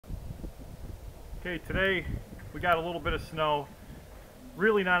Okay, today we got a little bit of snow.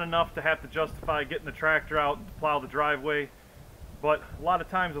 Really not enough to have to justify getting the tractor out to plow the driveway, but a lot of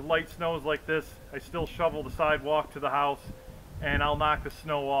times with light snows like this, I still shovel the sidewalk to the house and I'll knock the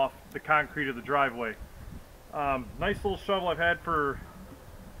snow off the concrete of the driveway. Nice little shovel I've had for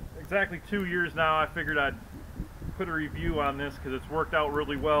exactly 2 years now. I figured I'd put a review on this because it's worked out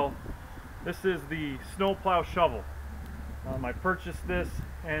really well. This is the Snowplow Shovel. I purchased this,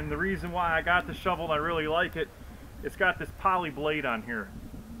 and the reason why I got the shovel and I really like it, it's got this poly blade on here.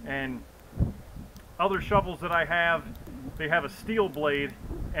 And other shovels that I have, they have a steel blade,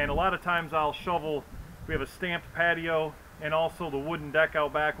 and a lot of times I'll shovel, we have a stamped patio and also the wooden deck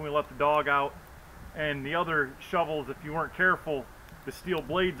out back when we let the dog out. And the other shovels, if you weren't careful, the steel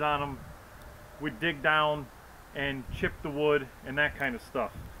blades on them would dig down and chip the wood and that kind of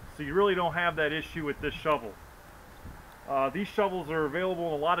stuff. So you really don't have that issue with this shovel. These shovels are available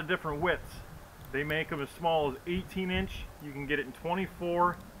in a lot of different widths. They make them as small as 18 inch. You can get it in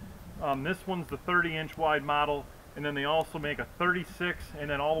 24. This one's the 30-inch wide model, and then they also make a 36 and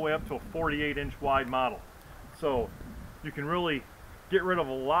then all the way up to a 48-inch wide model. So you can really get rid of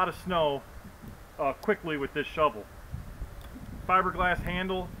a lot of snow quickly with this shovel. Fiberglass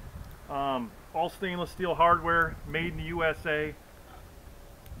handle, all stainless steel hardware, made in the USA.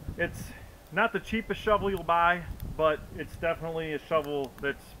 It's not the cheapest shovel you'll buy, but it's definitely a shovel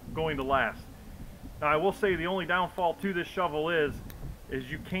that's going to last. Now I will say the only downfall to this shovel is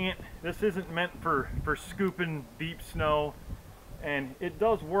you can't, this isn't meant for scooping deep snow, and it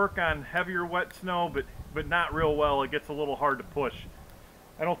does work on heavier wet snow, but not real well. It gets a little hard to push.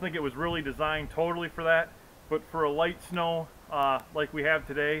 I don't think it was really designed totally for that, but for a light snow like we have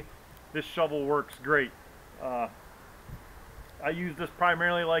today, this shovel works great. I use this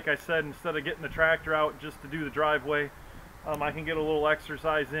primarily, like I said, instead of getting the tractor out just to do the driveway. I can get a little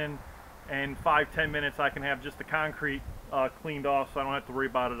exercise in, and 5-10 minutes I can have just the concrete cleaned off, so I don't have to worry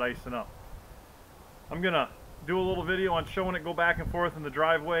about it icing up. I'm gonna do a little video on showing it go back and forth in the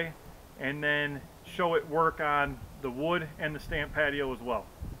driveway, and then show it work on the wood and the stamp patio as well.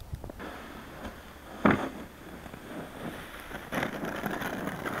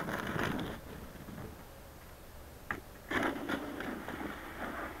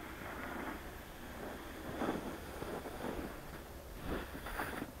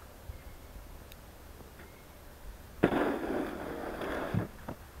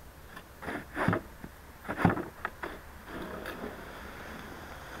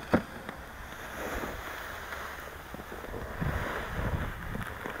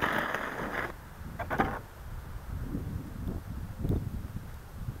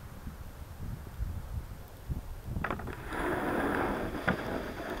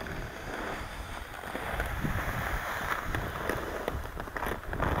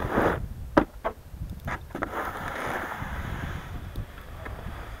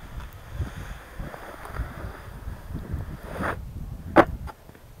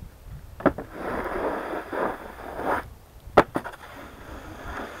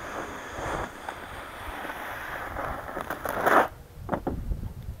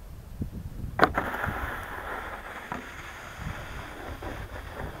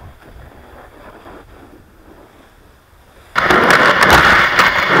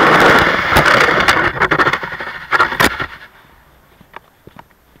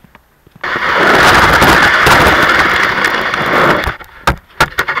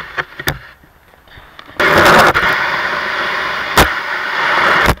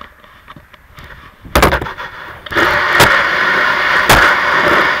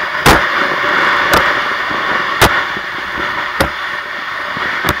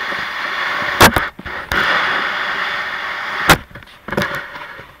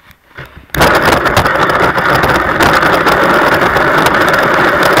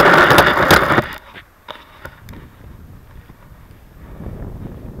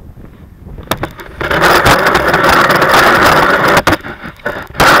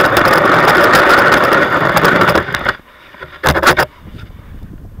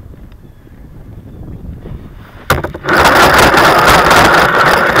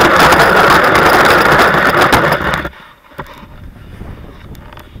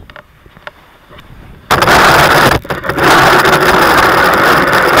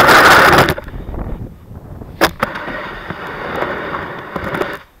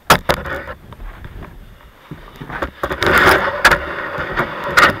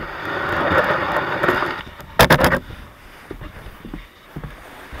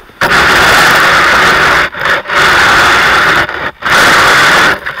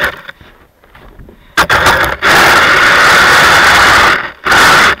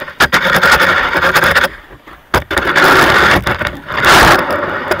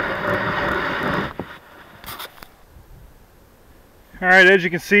 Alright, as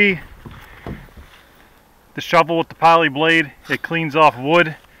you can see, the shovel with the poly blade, it cleans off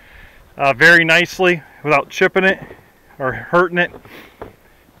wood very nicely without chipping it or hurting it.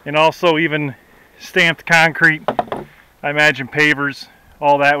 And also even stamped concrete, I imagine pavers,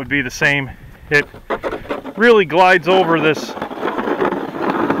 all that would be the same. It really glides over this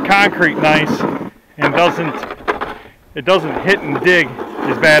concrete nice and it doesn't hit and dig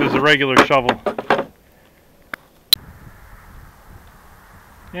as bad as a regular shovel.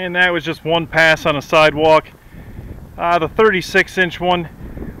 And that was just one pass on a sidewalk. The 36-inch one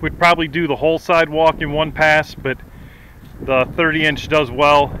would probably do the whole sidewalk in one pass, but the 30-inch does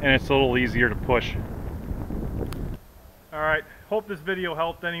well, and it's a little easier to push. Alright, hope this video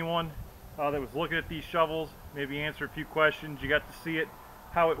helped anyone that was looking at these shovels, maybe answer a few questions. You got to see it,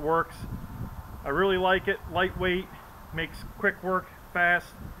 how it works. I really like it, lightweight, makes quick work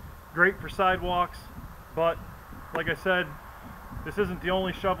fast, great for sidewalks, but like I said, this isn't the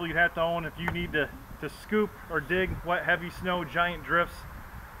only shovel you'd have to own if you need to scoop or dig wet, heavy snow, giant drifts.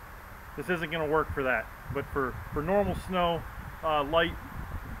 This isn't going to work for that. But for normal snow, light,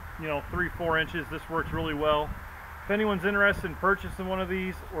 3-4 inches, this works really well. If anyone's interested in purchasing one of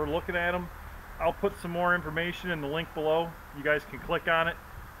these or looking at them, I'll put some more information in the link below. You guys can click on it.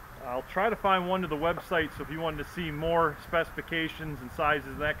 I'll try to find one to the website, so if you wanted to see more specifications and sizes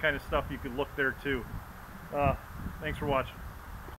and that kind of stuff, you could look there too. Thanks for watching.